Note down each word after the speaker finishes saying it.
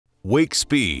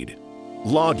Wakespeed.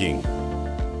 Logging.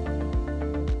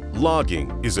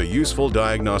 Logging is a useful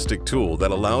diagnostic tool that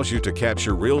allows you to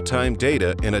capture real-time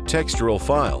data in a textual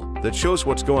file that shows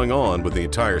what's going on with the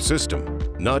entire system,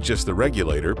 not just the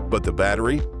regulator, but the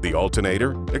battery, the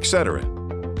alternator, etc.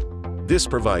 This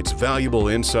provides valuable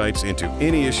insights into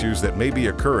any issues that may be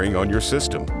occurring on your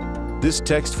system. This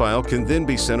text file can then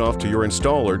be sent off to your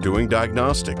installer doing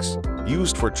diagnostics,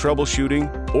 used for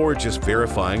troubleshooting or just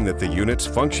verifying that the unit's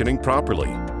functioning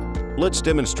properly. Let's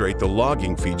demonstrate the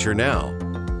logging feature now.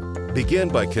 Begin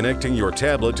by connecting your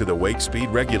tablet to the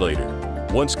Wakespeed regulator.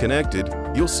 Once connected,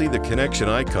 you'll see the connection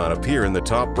icon appear in the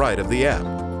top right of the app,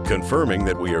 confirming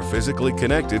that we are physically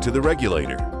connected to the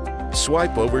regulator.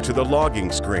 Swipe over to the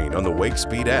logging screen on the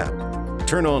Wakespeed app.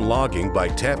 Turn on logging by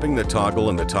tapping the toggle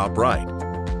in the top right.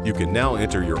 You can now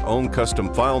enter your own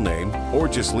custom file name or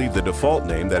just leave the default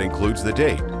name that includes the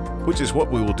date, which is what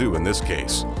we will do in this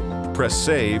case. Press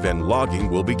save and logging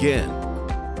will begin.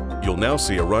 You'll now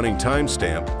see a running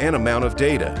timestamp and amount of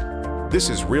data. This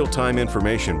is real-time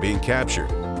information being captured.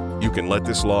 You can let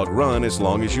this log run as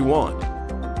long as you want.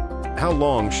 How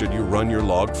long should you run your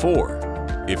log for?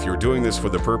 If you're doing this for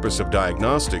the purpose of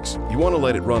diagnostics, you want to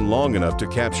let it run long enough to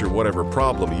capture whatever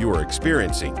problem you are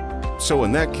experiencing. So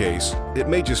in that case, it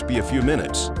may just be a few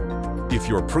minutes. If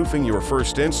you're proofing your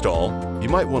first install, you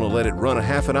might want to let it run a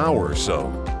half an hour or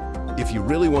so. If you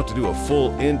really want to do a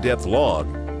full in-depth log,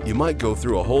 you might go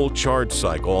through a whole charge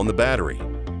cycle on the battery.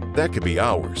 That could be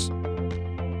hours.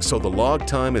 So the log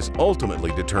time is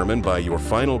ultimately determined by your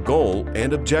final goal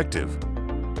and objective.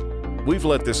 We've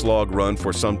let this log run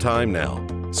for some time now,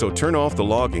 so turn off the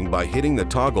logging by hitting the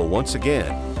toggle once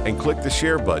again and click the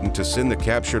Share button to send the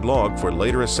captured log for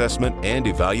later assessment and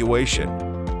evaluation.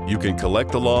 You can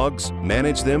collect the logs,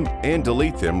 manage them, and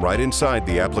delete them right inside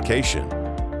the application.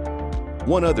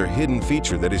 One other hidden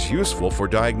feature that is useful for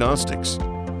diagnostics.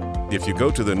 If you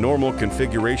go to the normal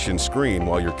configuration screen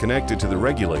while you're connected to the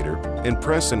regulator and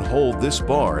press and hold this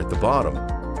bar at the bottom,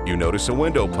 you notice a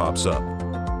window pops up.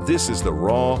 This is the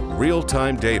raw,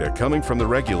 real-time data coming from the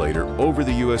regulator over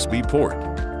the USB port.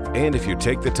 And if you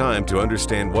take the time to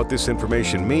understand what this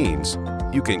information means,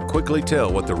 you can quickly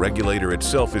tell what the regulator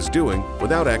itself is doing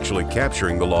without actually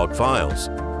capturing the log files.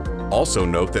 Also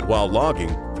note that while logging,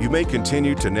 you may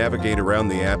continue to navigate around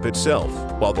the app itself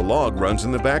while the log runs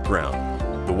in the background.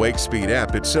 The Wakespeed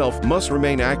app itself must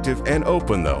remain active and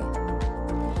open though.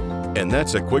 And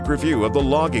that's a quick review of the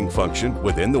logging function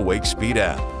within the Wakespeed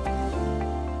app.